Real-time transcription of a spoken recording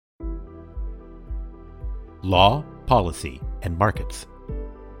law, policy, and markets.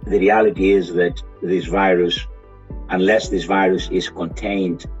 The reality is that this virus, unless this virus is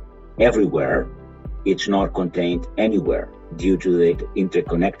contained everywhere, it's not contained anywhere due to the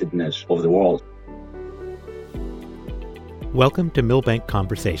interconnectedness of the world. Welcome to Milbank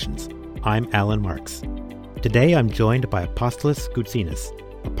Conversations. I'm Alan Marks. Today I'm joined by Apostolos Goutsinas,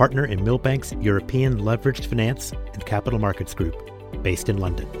 a partner in Milbank's European Leveraged Finance and Capital Markets Group, based in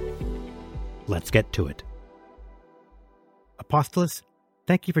London. Let's get to it. Apostolos,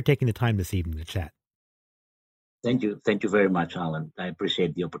 thank you for taking the time this evening to chat. Thank you. Thank you very much, Alan. I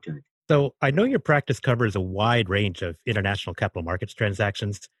appreciate the opportunity. So I know your practice covers a wide range of international capital markets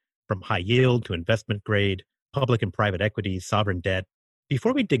transactions, from high yield to investment grade, public and private equities, sovereign debt.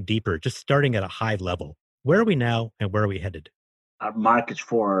 Before we dig deeper, just starting at a high level, where are we now and where are we headed? Our markets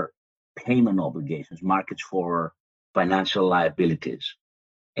for payment obligations, markets for financial liabilities,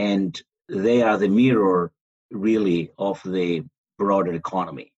 and they are the mirror really of the broader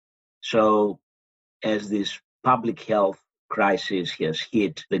economy. So as this public health crisis has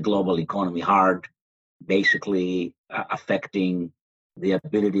hit the global economy hard, basically affecting the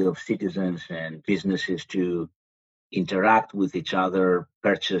ability of citizens and businesses to interact with each other,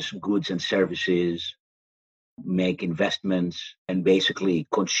 purchase goods and services, make investments, and basically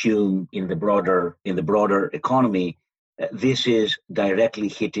consume in the broader economy. This is directly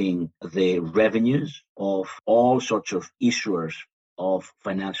hitting the revenues of all sorts of issuers of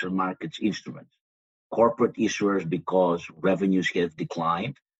financial markets instruments. Corporate issuers, because revenues have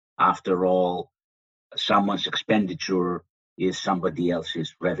declined. After all, someone's expenditure is somebody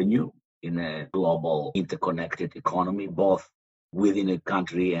else's revenue in a global interconnected economy, both within a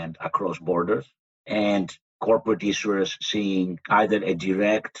country and across borders. And corporate issuers seeing either a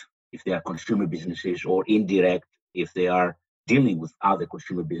direct, if they are consumer businesses, or indirect, if they are dealing with other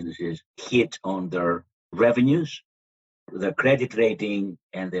consumer businesses, hit on their revenues, their credit rating,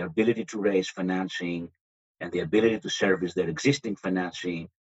 and their ability to raise financing and the ability to service their existing financing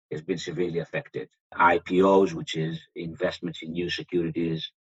has been severely affected. IPOs, which is investments in new securities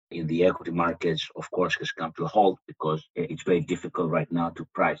in the equity markets, of course, has come to a halt because it's very difficult right now to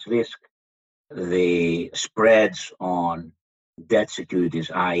price risk. The spreads on debt securities,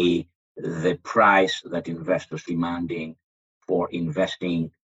 i.e., the price that investors demanding for investing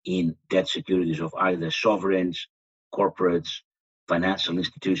in debt securities of either sovereigns, corporates, financial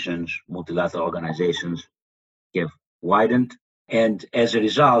institutions, multilateral organizations, have widened. And as a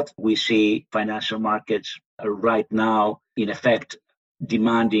result, we see financial markets right now, in effect,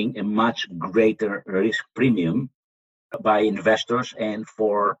 demanding a much greater risk premium by investors and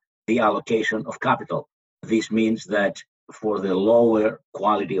for the allocation of capital. This means that for the lower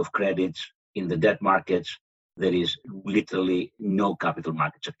quality of credits in the debt markets, there is literally no capital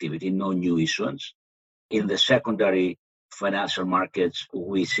markets activity, no new issuance. In the secondary financial markets,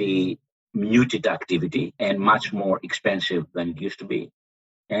 we see muted activity and much more expensive than it used to be.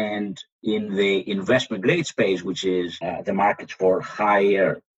 And in the investment grade space, which is the markets for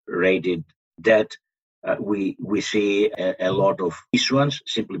higher rated debt, we see a lot of issuance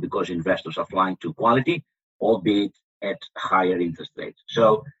simply because investors are flying to quality, albeit at higher interest rates.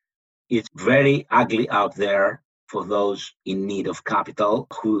 So it's very ugly out there for those in need of capital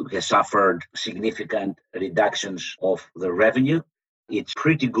who have suffered significant reductions of the revenue. It's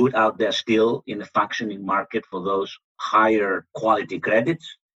pretty good out there still in a functioning market for those higher quality credits.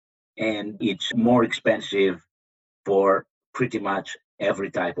 And it's more expensive for pretty much every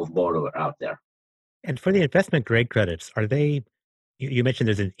type of borrower out there. And for the investment grade credits, are they, you mentioned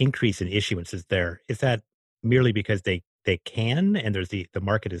there's an increase in issuances there. Is that merely because they can, and there's the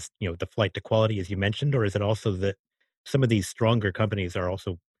market is, the flight to quality, as you mentioned, or is it also that some of these stronger companies are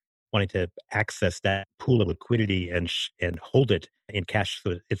also wanting to access that pool of liquidity and hold it in cash so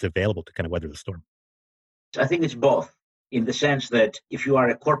that it's available to kind of weather the storm? I think it's both, in the sense that if you are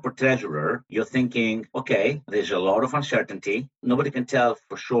a corporate treasurer, you're thinking, okay, there's a lot of uncertainty. Nobody can tell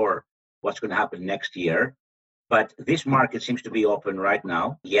for sure what's going to happen next year. But this market seems to be open right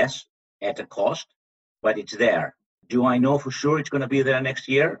now. Yes, at a cost, but it's there. Do I know for sure it's going to be there next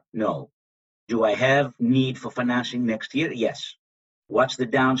year? No. Do I have need for financing next year? Yes. What's the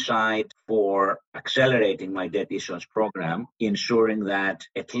downside for accelerating my debt issuance program, ensuring that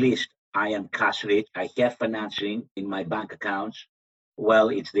at least I am cash rich, I have financing in my bank accounts? Well,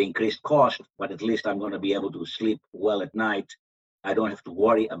 it's the increased cost, but at least I'm going to be able to sleep well at night. I don't have to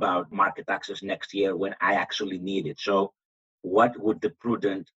worry about market access next year when I actually need it. So what would the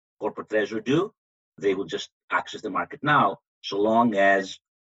prudent corporate treasurer do? They will just access the market now, so long as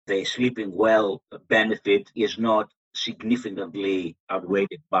the sleeping well benefit is not significantly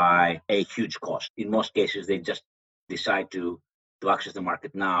outweighed by a huge cost. In most cases, they just decide to access the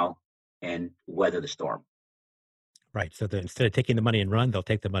market now and weather the storm. Right. So instead of taking the money and run, they'll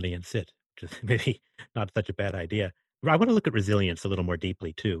take the money and sit, which is maybe not such a bad idea. I want to look at resilience a little more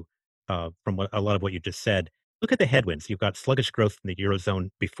deeply too, from a lot of what you just said. Look at the headwinds. You've got sluggish growth in the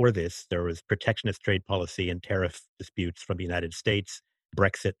Eurozone. Before this, there was protectionist trade policy and tariff disputes from the United States,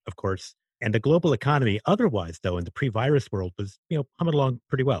 Brexit, of course. And the global economy otherwise, though, in the pre-virus world was, humming along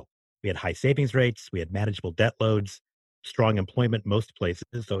pretty well. We had high savings rates. We had manageable debt loads, strong employment most places,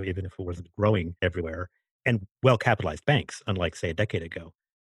 so even if it wasn't growing everywhere, and well-capitalized banks, unlike, say, a decade ago.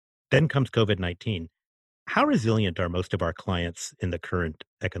 Then comes COVID-19. How resilient are most of our clients in the current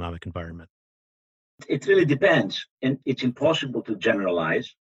economic environment? It really depends, and it's impossible to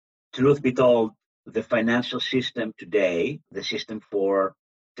generalize. Truth be told, the financial system today, the system for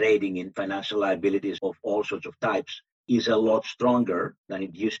trading in financial liabilities of all sorts of types, is a lot stronger than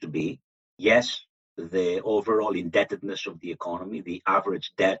it used to be. Yes, the overall indebtedness of the economy, the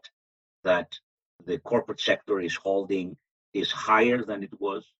average debt that the corporate sector is holding is higher than it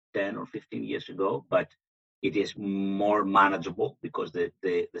was 10 or 15 years ago, but it is more manageable because the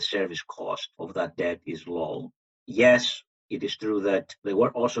service cost of that debt is low. Yes, it is true that there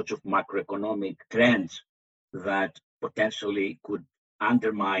were all sorts of macroeconomic trends that potentially could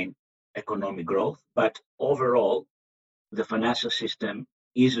undermine economic growth, but overall, the financial system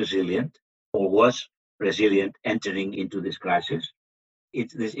is resilient or was resilient entering into this crisis.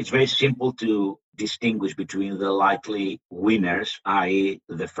 It's very simple to distinguish between the likely winners, i.e.,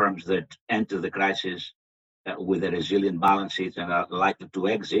 the firms that enter the crisis with a resilient balance sheet and are likely to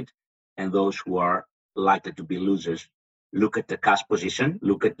exit, and those who are likely to be losers. Look at the cash position,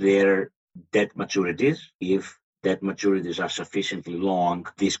 look at their debt maturities. If debt maturities are sufficiently long,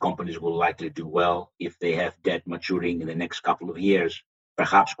 these companies will likely do well. If they have debt maturing in the next couple of years,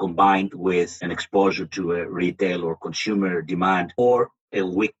 perhaps combined with an exposure to a retail or consumer demand or a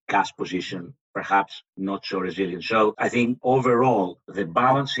weak cash position, perhaps not so resilient. So I think overall, the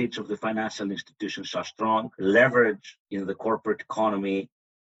balance sheets of the financial institutions are strong. Leverage in the corporate economy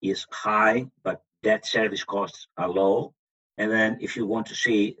is high, but debt service costs are low. And then if you want to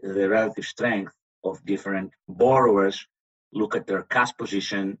see the relative strength of different borrowers, look at their cash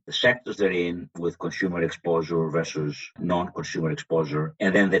position, the sectors they're in with consumer exposure versus non-consumer exposure,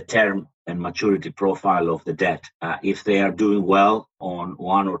 and then the term and maturity profile of the debt. If they are doing well on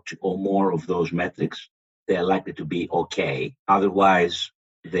one or two or more of those metrics, they're likely to be okay. Otherwise,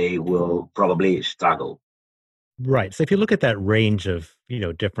 they will probably struggle. Right. So if you look at that range of,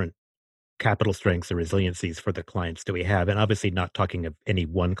 different capital strengths or resiliencies for the clients that we have, and obviously not talking of any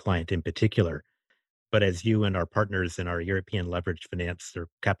one client in particular, but as you and our partners in our European Leveraged Finance or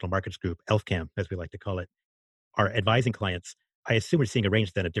Capital Markets Group, ELFCAM, as we like to call it, are advising clients, I assume we're seeing a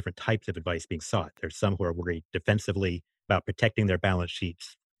range then of different types of advice being sought. There's some who are worried defensively about protecting their balance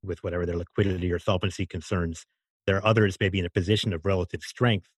sheets with whatever their liquidity or solvency concerns. There are others maybe in a position of relative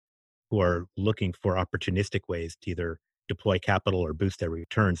strength who are looking for opportunistic ways to either deploy capital or boost their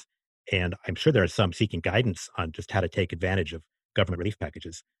returns. And I'm sure there are some seeking guidance on just how to take advantage of government relief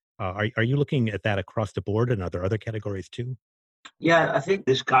packages. Are you looking at that across the board, and are there other categories too? Yeah, I think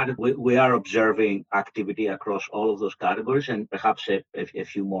this category, we are observing activity across all of those categories and perhaps a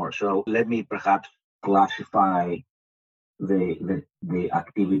few more. So let me perhaps classify the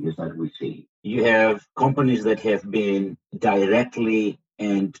activities that we see. You have companies that have been directly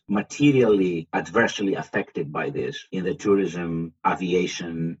and materially adversely affected by this in the tourism,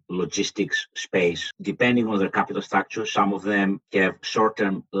 aviation, logistics space. Depending on their capital structure, some of them have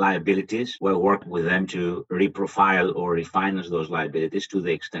short-term liabilities. We're working with them to reprofile or refinance those liabilities to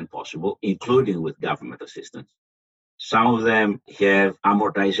the extent possible, including with government assistance. Some of them have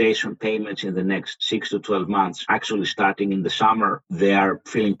amortization payments in the next 6 to 12 months, actually starting in the summer. They are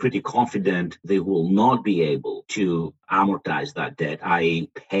feeling pretty confident they will not be able to amortize that debt, i.e.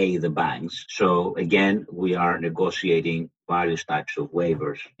 pay the banks. So again, we are negotiating various types of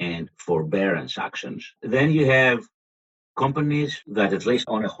waivers and forbearance actions. Then you have companies that at least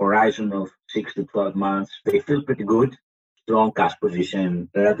on a horizon of 6 to 12 months, they feel pretty good. Strong cash position,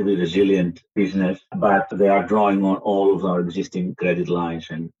 relatively resilient business, but they are drawing on all of our existing credit lines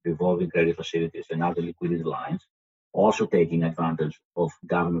and revolving credit facilities and other liquidity lines, also taking advantage of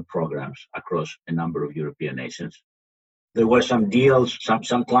government programs across a number of European nations. There were some deals,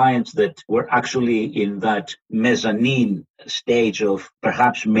 some clients that were actually in that mezzanine stage of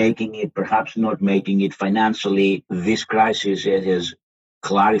perhaps making it, perhaps not making it financially. This crisis has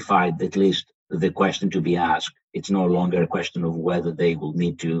clarified at least the question to be asked. It's no longer a question of whether they will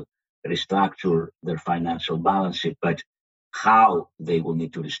need to restructure their financial balance sheet, but how they will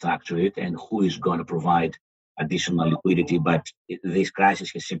need to restructure it and who is going to provide additional liquidity. But this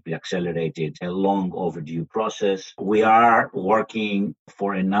crisis has simply accelerated a long overdue process. We are working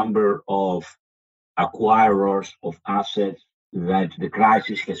for a number of acquirers of assets that the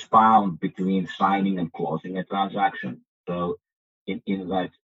crisis has found between signing and closing a transaction. So in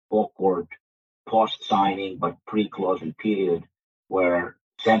that awkward post-signing but pre-closing period where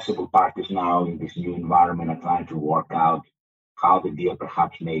sensible parties now in this new environment are trying to work out how the deal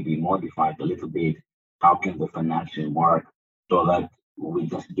perhaps may be modified a little bit, how can the financing work so that we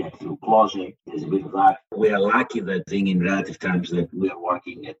just get through closing. There's a bit of that. We are lucky that thing in relative terms that we are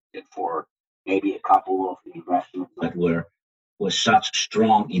working at for maybe a couple of investments that were such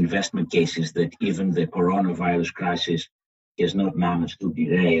strong investment cases that even the coronavirus crisis has not managed to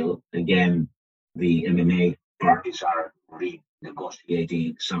derail. Again, the M&A parties are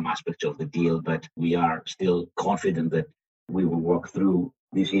renegotiating some aspects of the deal, but we are still confident that we will work through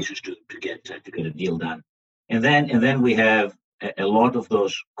these issues to get a deal done. And then we have a lot of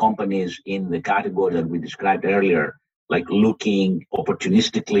those companies in the category that we described earlier, like looking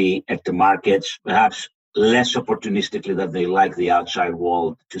opportunistically at the markets, perhaps less opportunistically than they like the outside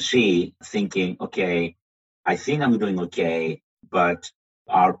world to see, thinking, okay, I think I'm doing okay, but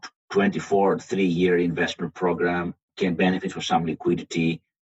our 24 3-year investment program can benefit from some liquidity.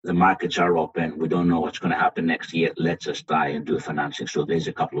 The markets are open. We don't know what's going to happen next year. Let's just try and do financing. So there's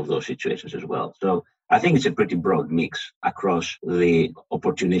a couple of those situations as well. So I think it's a pretty broad mix across the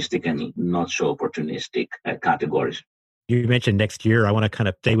opportunistic and not so opportunistic categories. You mentioned next year. I want to kind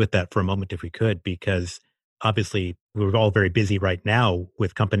of stay with that for a moment if we could, because obviously we're all very busy right now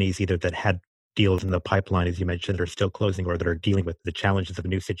with companies either that had deals in the pipeline, as you mentioned, that are still closing or that are dealing with the challenges of a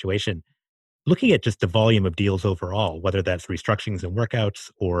new situation. Looking at just the volume of deals overall, whether that's restructurings and workouts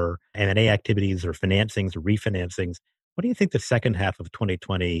or M&A activities or financings or refinancings, what do you think the second half of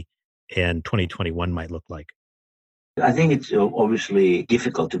 2020 and 2021 might look like? I think it's obviously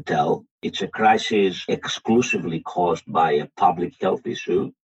difficult to tell. It's a crisis exclusively caused by a public health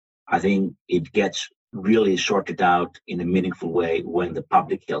issue. I think it gets really sorted out in a meaningful way when the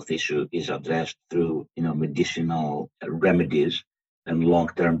public health issue is addressed through, medicinal remedies and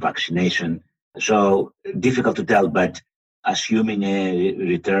long-term vaccination. So difficult to tell, but assuming a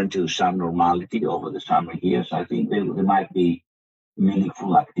return to some normality over the summer years, I think there might be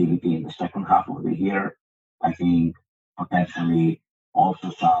meaningful activity in the second half of the year. I think potentially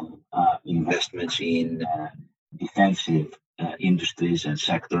also some investments in defensive industries and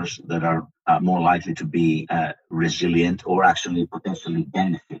sectors that are more likely to be resilient or actually potentially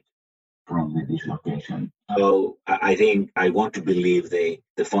benefit from the dislocation. So I think I want to believe the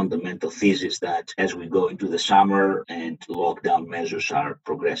fundamental thesis that as we go into the summer and lockdown measures are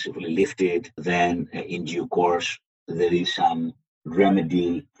progressively lifted, then in due course there is some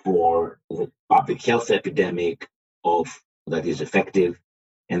remedy for the public health epidemic of that is effective,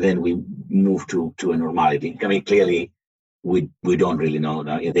 and then we move to a normality. I mean, clearly we don't really know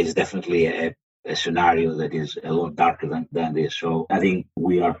now. There's definitely a scenario that is a lot darker than this. So I think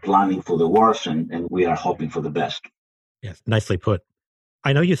we are planning for the worst and we are hoping for the best. Yes, nicely put.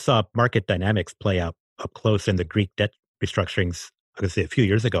 I know you saw market dynamics play out up close in the Greek debt restructurings. I was say a few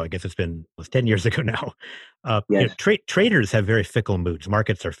years ago. I guess it's been almost 10 years ago now. Yes. Traders have very fickle moods.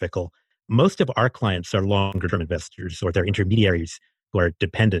 Markets are fickle. Most of our clients are longer term investors or they're intermediaries who are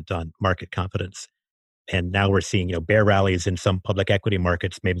dependent on market confidence. And now we're seeing, bear rallies in some public equity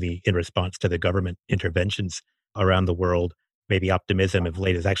markets, maybe in response to the government interventions around the world. Maybe optimism of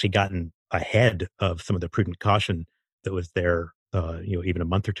late has actually gotten ahead of some of the prudent caution that was there, even a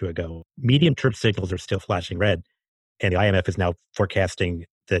month or two ago. Medium-term signals are still flashing red, and the IMF is now forecasting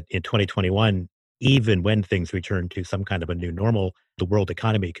that in 2021, even when things return to some kind of a new normal, the world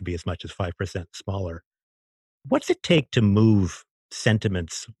economy could be as much as 5% smaller. What's it take to move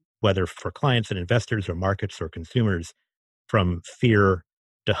sentiments, whether for clients and investors or markets or consumers, from fear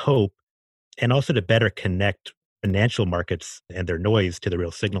to hope, and also to better connect financial markets and their noise to the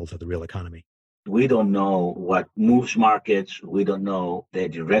real signals of the real economy? We don't know what moves markets. We don't know the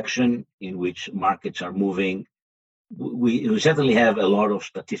direction in which markets are moving. We certainly have a lot of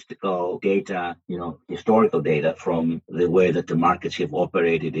statistical data, historical data from the way that the markets have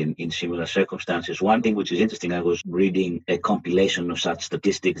operated in similar circumstances. One thing which is interesting, I was reading a compilation of such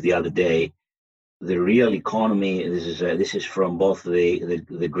statistics the other day. The real economy, this is from both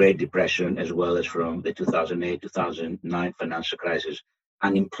the Great Depression as well as from the 2008-2009 financial crisis.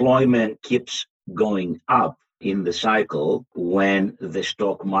 Unemployment keeps going up in the cycle when the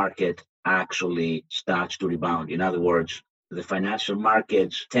stock market actually starts to rebound. In other words, the financial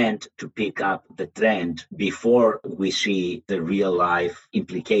markets tend to pick up the trend before we see the real life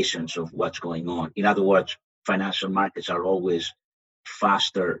implications of what's going on. In other words, financial markets are always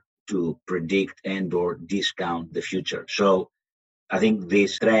faster to predict and or discount the future. So I think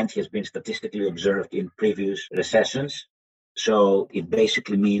this trend has been statistically observed in previous recessions. So it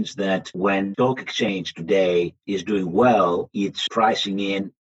basically means that when stock exchange today is doing well, it's pricing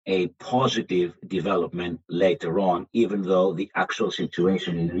in a positive development later on, even though the actual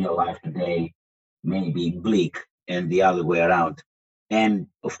situation in real life today may be bleak and the other way around. And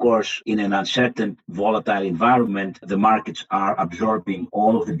of course, in an uncertain, volatile environment, the markets are absorbing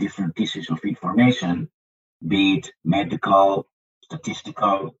all of the different pieces of information, be it medical,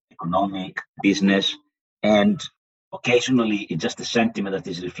 statistical, economic, business, and occasionally it's just a sentiment that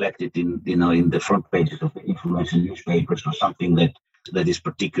is reflected in the front pages of the influential newspapers or something that is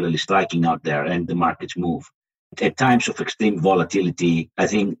particularly striking out there, and the markets move. At times of extreme volatility, I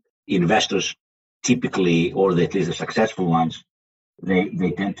think investors typically, or at least the successful ones,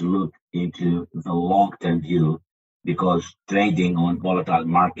 they tend to look into the long-term view, because trading on volatile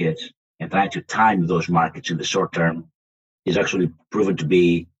markets and trying to time those markets in the short term is actually proven to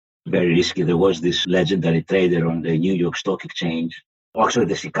be very risky. There was this legendary trader on the New York Stock Exchange, actually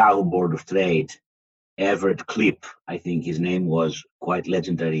the Chicago Board of Trade, Everett Klipp, I think his name was, quite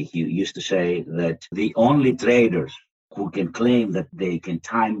legendary. He used to say that the only traders who can claim that they can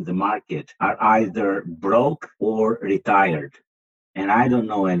time the market are either broke or retired. And I don't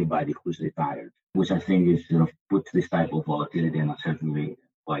know anybody who's retired, which I think is puts this type of volatility and uncertainty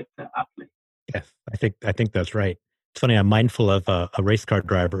quite aptly. Yes, I think that's right. It's funny. I'm mindful of a race car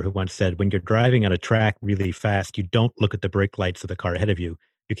driver who once said, "When you're driving on a track really fast, you don't look at the brake lights of the car ahead of you.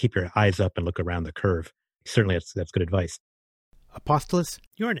 You keep your eyes up and look around the curve." Certainly, that's good advice. Apostolos,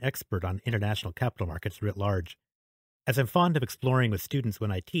 you're an expert on international capital markets writ large. As I'm fond of exploring with students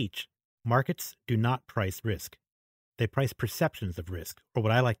when I teach, markets do not price risk. They price perceptions of risk, or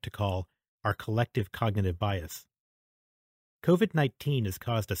what I like to call our collective cognitive bias. COVID-19 has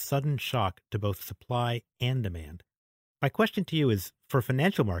caused a sudden shock to both supply and demand. My question to you is, for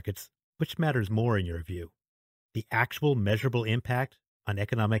financial markets, which matters more in your view? The actual measurable impact on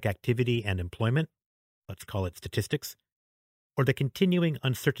economic activity and employment, let's call it statistics, or the continuing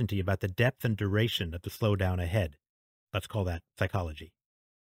uncertainty about the depth and duration of the slowdown ahead, let's call that psychology?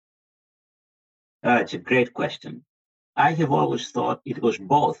 It's a great question. I have always thought it was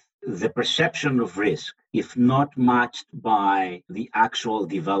both. The perception of risk, if not matched by the actual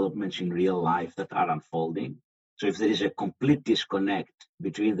developments in real life that are unfolding. So if there is a complete disconnect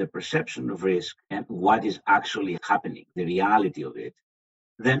between the perception of risk and what is actually happening, the reality of it,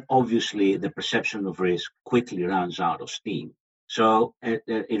 then obviously the perception of risk quickly runs out of steam. So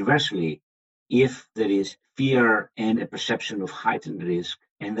inversely, if there is fear and a perception of heightened risk,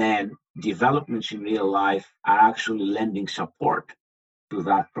 and then developments in real life are actually lending support to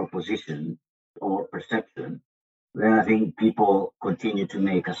that proposition or perception, then I think people continue to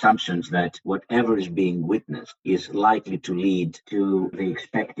make assumptions that whatever is being witnessed is likely to lead to the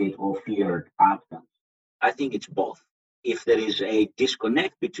expected or feared outcomes. I think it's both. If there is a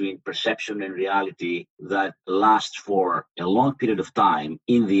disconnect between perception and reality that lasts for a long period of time,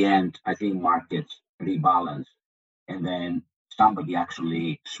 in the end, I think markets rebalance. And then somebody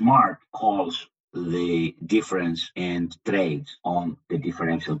actually smart calls the difference and trades on the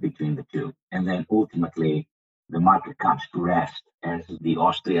differential between the two. And then ultimately, the market comes to rest, as the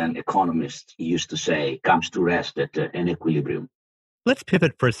Austrian economist used to say, comes to rest at an equilibrium. Let's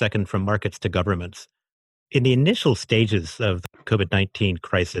pivot for a second from markets to governments. In the initial stages of the COVID-19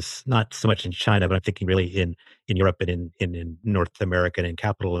 crisis, not so much in China, but I'm thinking really in Europe and in North America and in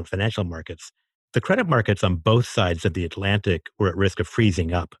capital and financial markets, the credit markets on both sides of the Atlantic were at risk of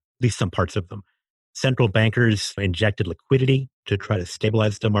freezing up, at least some parts of them. Central bankers injected liquidity to try to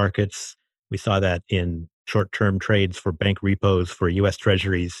stabilize the markets. We saw that in short-term trades for bank repos for U.S.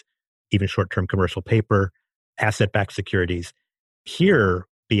 treasuries, even short-term commercial paper, asset-backed securities. Here,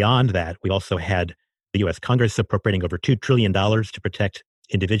 beyond that, we also had the U.S. Congress appropriating over $2 trillion to protect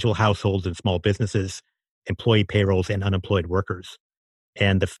individual households and small businesses, employee payrolls, and unemployed workers.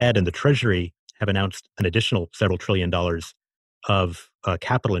 And the Fed and the Treasury have announced an additional several trillion dollars of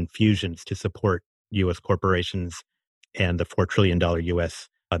capital infusions to support U.S. corporations and the $4 trillion U.S.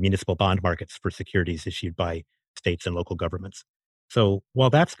 Municipal bond markets for securities issued by states and local governments. So while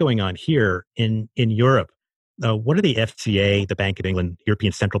that's going on here in Europe, what are the FCA, the Bank of England,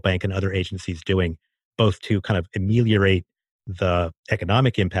 European Central Bank, and other agencies doing both to kind of ameliorate the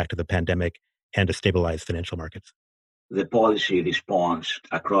economic impact of the pandemic and to stabilize financial markets? the policy response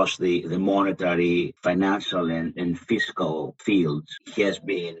across the monetary, financial, and fiscal fields has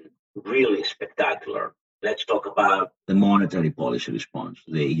been really spectacular. Let's talk about the monetary policy response.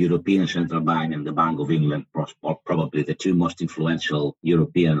 The European Central Bank and the Bank of England are probably the two most influential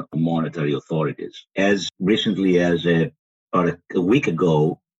European monetary authorities. As recently as a week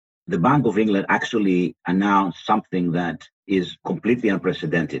ago, the Bank of England actually announced something that is completely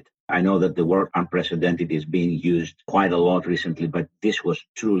unprecedented. I know that the word unprecedented is being used quite a lot recently, but this was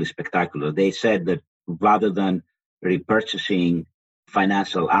truly spectacular. They said that rather than repurchasing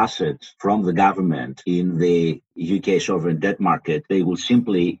financial assets from the government in the UK sovereign debt market, they will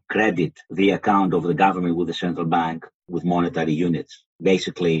simply credit the account of the government with the central bank with monetary units,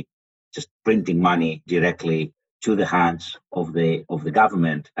 basically just printing money directly to the hands of the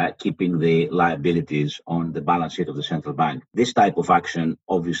government, keeping the liabilities on the balance sheet of the central bank. This type of action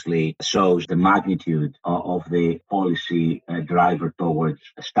obviously shows the magnitude of the policy driver towards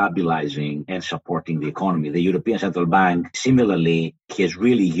stabilizing and supporting the economy. The European Central Bank similarly has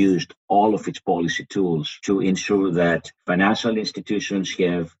really used all of its policy tools to ensure that financial institutions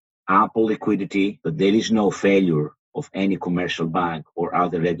have ample liquidity, that there is no failure of any commercial bank or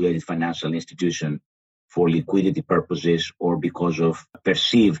other regulated financial institution for liquidity purposes or because of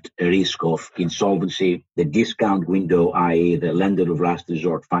perceived risk of insolvency. The discount window, i.e. the lender of last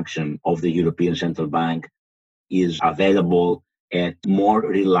resort function of the European Central Bank, is available at more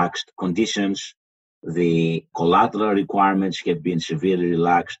relaxed conditions. The collateral requirements have been severely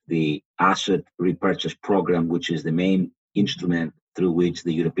relaxed. The asset repurchase program, which is the main instrument through which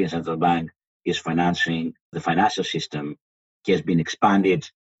the European Central Bank is financing the financial system, has been expanded.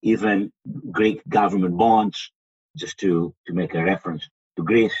 Even Greek government bonds, just to make a reference to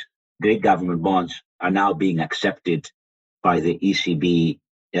Greece, Greek government bonds are now being accepted by the ECB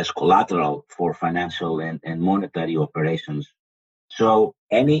as collateral for financial and monetary operations. So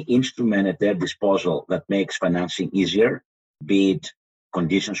any instrument at their disposal that makes financing easier, be it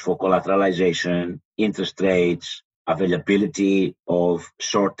conditions for collateralization, interest rates, availability of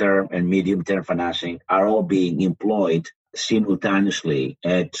short-term and medium-term financing, are all being employed simultaneously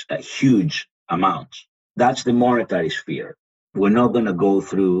at huge amounts. That's the monetary sphere. We're not going to go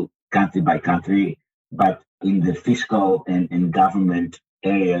through country by country, but in the fiscal and government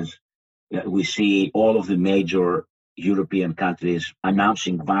areas, we see all of the major European countries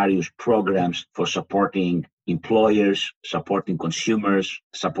announcing various programs for supporting employers, supporting consumers,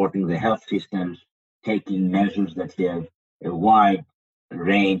 supporting the health systems, taking measures that have a wide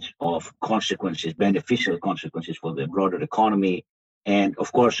range of consequences, beneficial consequences for the broader economy, and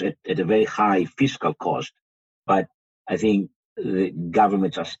of course at a very high fiscal cost. But I think the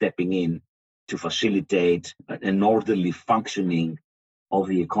governments are stepping in to facilitate an orderly functioning of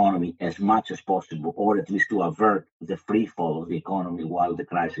the economy as much as possible, or at least to avert the free fall of the economy while the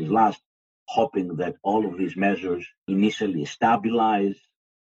crisis lasts, hoping that all of these measures initially stabilize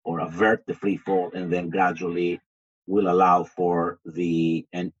or avert the free fall and then gradually will allow for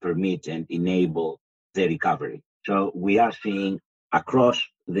and permit and enable the recovery. So we are seeing across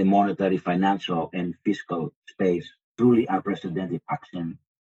the monetary, financial, and fiscal space truly unprecedented action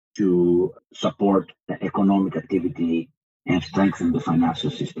to support economic activity and strengthen the financial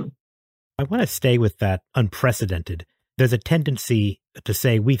system. I want to stay with that unprecedented. There's a tendency to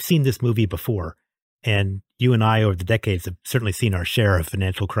say we've seen this movie before, and you and I over the decades have certainly seen our share of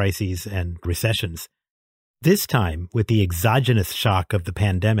financial crises and recessions. This time, with the exogenous shock of the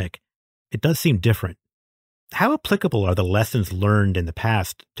pandemic, it does seem different. How applicable are the lessons learned in the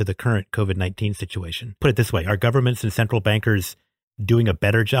past to the current COVID-19 situation? Put it this way, are governments and central bankers doing a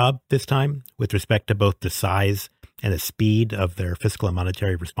better job this time with respect to both the size and the speed of their fiscal and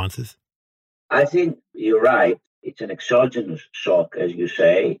monetary responses? I think you're right. It's an exogenous shock, as you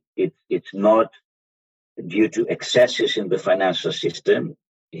say. It's not due to excesses in the financial system.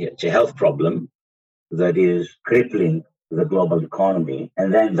 It's a health problem that is crippling the global economy,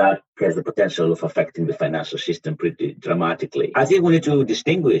 and then that has the potential of affecting the financial system pretty dramatically. I think we need to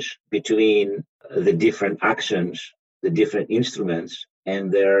distinguish between the different actions, the different instruments, and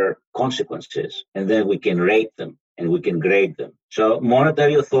their consequences, and then we can rate them and we can grade them. So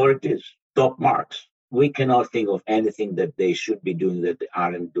monetary authorities, top marks. We cannot think of anything that they should be doing that they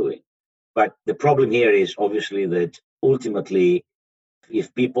aren't doing. But the problem here is obviously that ultimately,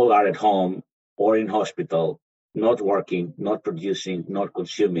 if people are at home or in hospital, not working, not producing, not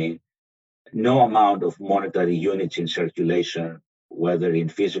consuming, no amount of monetary units in circulation, whether in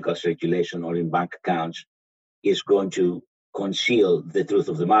physical circulation or in bank accounts, is going to conceal the truth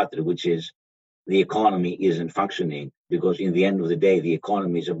of the matter, which is the economy isn't functioning, because in the end of the day, the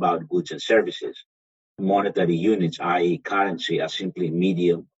economy is about goods and services. monetary units, i.e., currency, as simply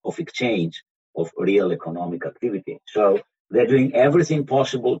medium of exchange of real economic activity. So they're doing everything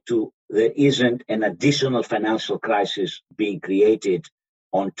possible to there isn't an additional financial crisis being created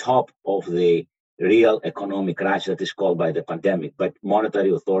on top of the real economic crisis that is called by the pandemic. But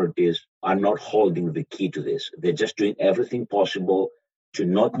monetary authorities are not holding the key to this. They're just doing everything possible to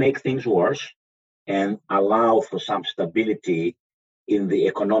not make things worse and allow for some stability in the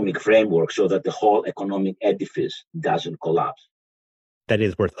economic framework so that the whole economic edifice doesn't collapse. That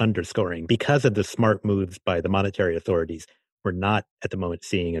is worth underscoring. Because of the smart moves by the monetary authorities, we're not at the moment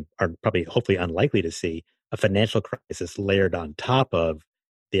seeing, and are probably hopefully unlikely to see, a financial crisis layered on top of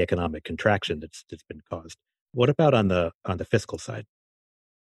the economic contraction that's been caused. What about on the fiscal side?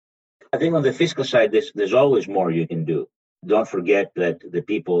 I think on the fiscal side, there's always more you can do. Don't forget that the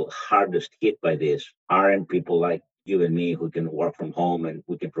people hardest hit by this aren't people like you and me who can work from home and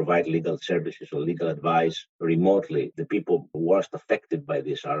we can provide legal services or legal advice remotely. The people worst affected by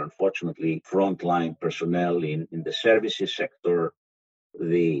this are unfortunately frontline personnel in the services sector,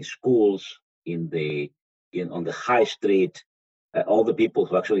 the schools, on the high street, all the people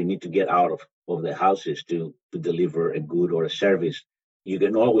who actually need to get out of their houses to deliver a good or a service. You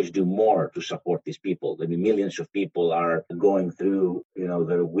can always do more to support these people. I mean, millions of people are going through,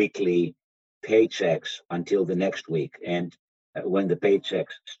 their weekly paychecks until the next week. And when the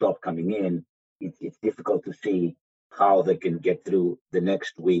paychecks stop coming in, it's difficult to see how they can get through the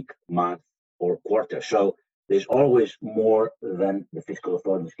next week, month, or quarter. So there's always more than the fiscal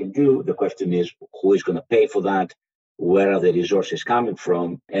authorities can do. The question is, who is going to pay for that? Where are the resources coming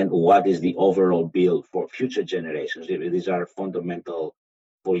from, and what is the overall bill for future generations? These are fundamental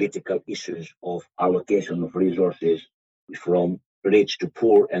political issues of allocation of resources from rich to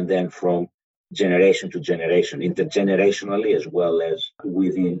poor, and then from generation to generation, intergenerationally, as well as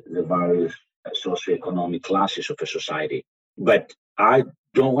within the various socioeconomic classes of a society. But I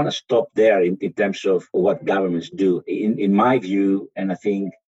don't want to stop there in terms of what governments do. In my view, and I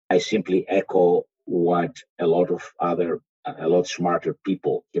think I simply echo what a lot smarter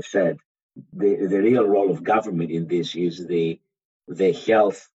people have said. The real role of government in this is the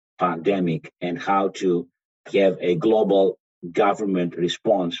health pandemic and how to have a global government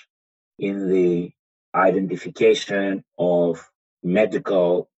response in the identification of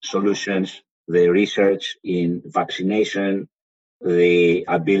medical solutions, the research in vaccination, the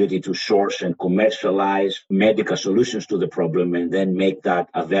ability to source and commercialize medical solutions to the problem and then make that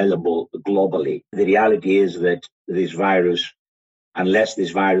available globally. The reality is that this virus, unless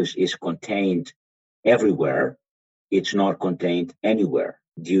this virus is contained everywhere, it's not contained anywhere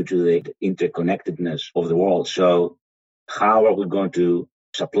due to the interconnectedness of the world. So how are we going to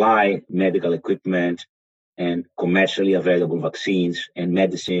supply medical equipment and commercially available vaccines and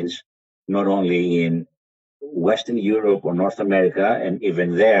medicines, not only in Western Europe or North America, and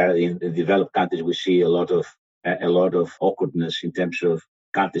even there in the developed countries, we see a lot of awkwardness in terms of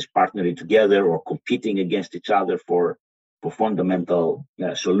countries partnering together or competing against each other for fundamental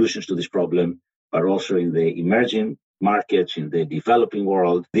solutions to this problem. But also in the emerging markets, in the developing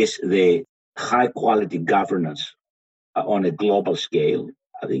world, the high quality governance on a global scale,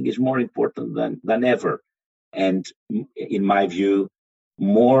 I think, is more important than ever. And in my view,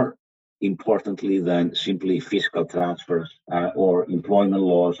 more importantly than simply fiscal transfers or employment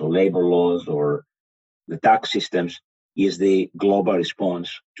laws or labor laws or the tax systems, is the global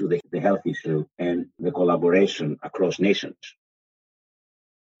response to the health issue and the collaboration across nations.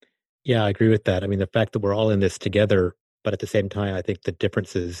 Yeah, I agree with that. I mean, the fact that we're all in this together, but at the same time, I think the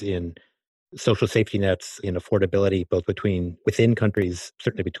differences in social safety nets, in affordability, both within countries,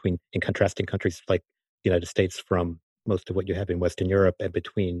 certainly between in contrasting countries like the United States from most of what you have in Western Europe, and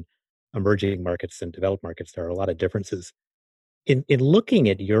between emerging markets and developed markets, there are a lot of differences. In looking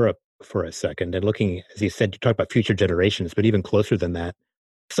at Europe for a second, and looking, as you said, you talk about future generations, but even closer than that,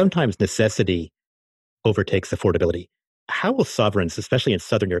 sometimes necessity overtakes affordability. How will sovereigns, especially in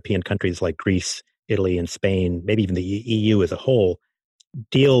Southern European countries like Greece, Italy, and Spain, maybe even the EU as a whole,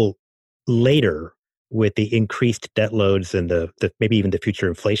 deal later with the increased debt loads and the maybe even the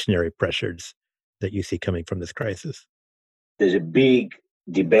future inflationary pressures that you see coming from this crisis? There's a big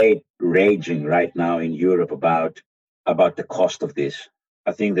debate raging right now in Europe about the cost of this.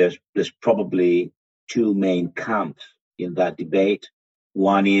 I think there's probably two main camps in that debate.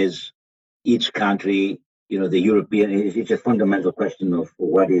 One is each country, the European. It's a fundamental question of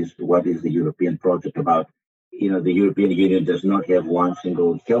what is the European project about. The European Union does not have one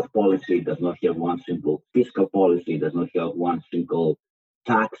single health policy, does not have one single fiscal policy, does not have one single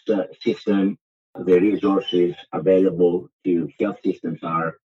tax system. The resources available to health systems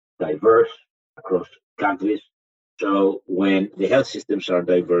are diverse across countries. So when the health systems are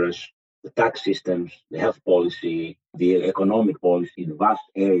diverse, the tax systems, the health policy, the economic policy in vast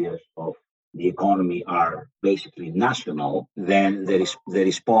areas of the economy are basically national, then the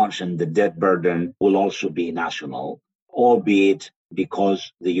response and the debt burden will also be national, albeit because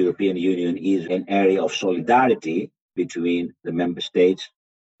the European Union is an area of solidarity between the member states.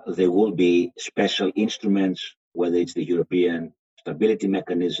 There will be special instruments, whether it's the European Stability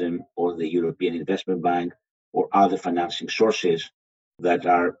Mechanism or the European Investment Bank or other financing sources that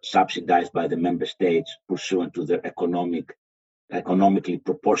are subsidized by the member states pursuant to their economically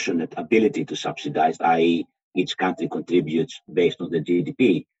proportionate ability to subsidize, i.e., each country contributes based on the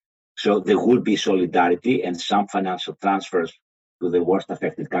GDP. So there will be solidarity and some financial transfers to the worst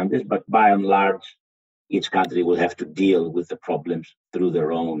affected countries, but by and large, each country will have to deal with the problems through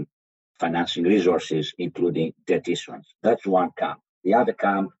their own financing resources, including debt issuance. That's one camp. The other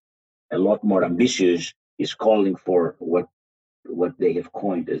camp, a lot more ambitious, is calling for what they have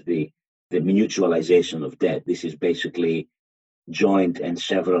coined as the mutualization of debt. This is basically joint and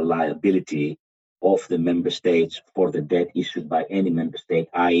several liability of the member states for the debt issued by any member state,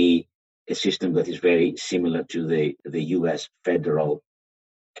 i.e., a system that is very similar to the U.S. federal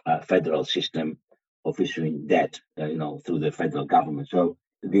system of issuing debt, through the federal government. So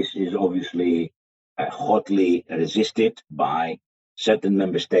this is obviously hotly resisted by certain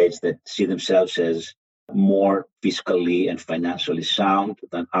member states that see themselves as more fiscally and financially sound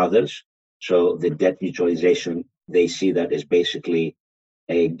than others. So the debt mutualization, they see that as basically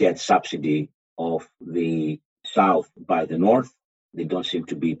a debt subsidy of the South by the North. They don't seem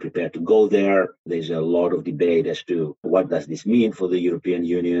to be prepared to go there. There's a lot of debate as to what does this mean for the European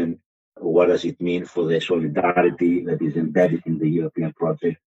Union? What does it mean for the solidarity that is embedded in the European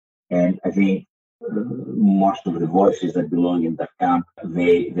project? And I think most of the voices that belong in that camp,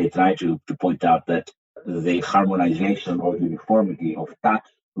 they try to point out that the harmonization or uniformity of tax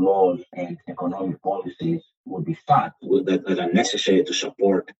laws and economic policies would be such that are necessary to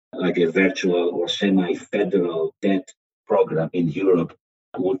support like a virtual or semi-federal debt program in Europe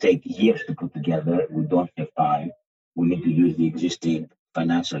will take years to put together. We don't have time. We need to use the existing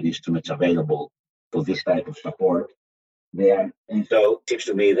financial instruments available for this type of support there. And so it seems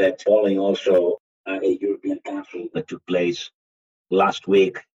to me that following also a European Council that took place last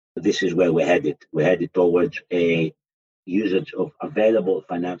week, this is where we're headed. We're headed towards a usage of available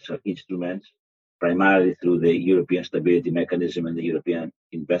financial instruments, primarily through the European Stability Mechanism and the European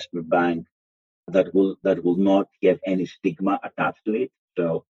Investment Bank, that will not have any stigma attached to it.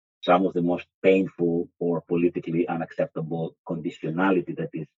 So some of the most painful or politically unacceptable conditionality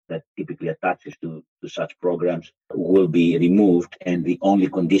that typically attaches to such programs will be removed, and the only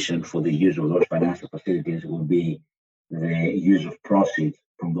condition for the use of those financial facilities will be the use of proceeds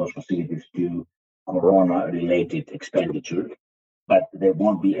from those facilities to corona-related expenditures. But there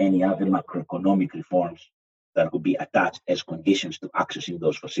won't be any other macroeconomic reforms that will be attached as conditions to accessing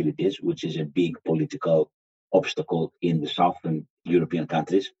those facilities, which is a big political obstacle in the southern European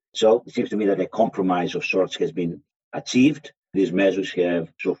countries. So it seems to me that a compromise of sorts has been achieved. These measures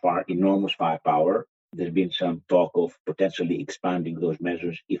have so far enormous firepower. There's been some talk of potentially expanding those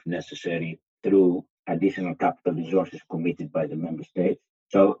measures, if necessary, through additional capital resources committed by the member states.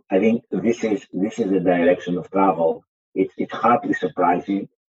 So I think this is the direction of travel. It's hardly surprising.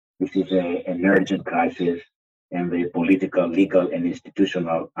 This is an urgent crisis, and the political, legal, and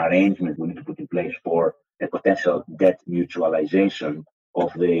institutional arrangement we need to put in place for a potential debt mutualization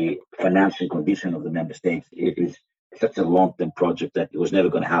of the financing condition of the member states. It is such a long-term project that it was never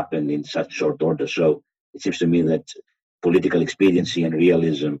going to happen in such short order. So it seems to me that political expediency and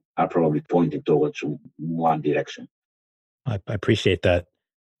realism are probably pointing towards one direction. I appreciate that.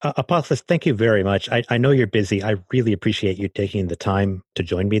 Apostolos, thank you very much. I know you're busy. I really appreciate you taking the time to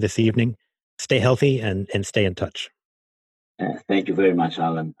join me this evening. Stay healthy and stay in touch. Thank you very much,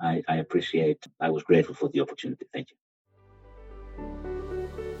 Alan. I appreciate. I was grateful for the opportunity. Thank you.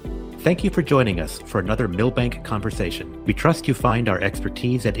 Thank you for joining us for another Milbank Conversation. We trust you find our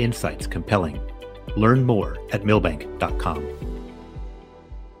expertise and insights compelling. Learn more at milbank.com.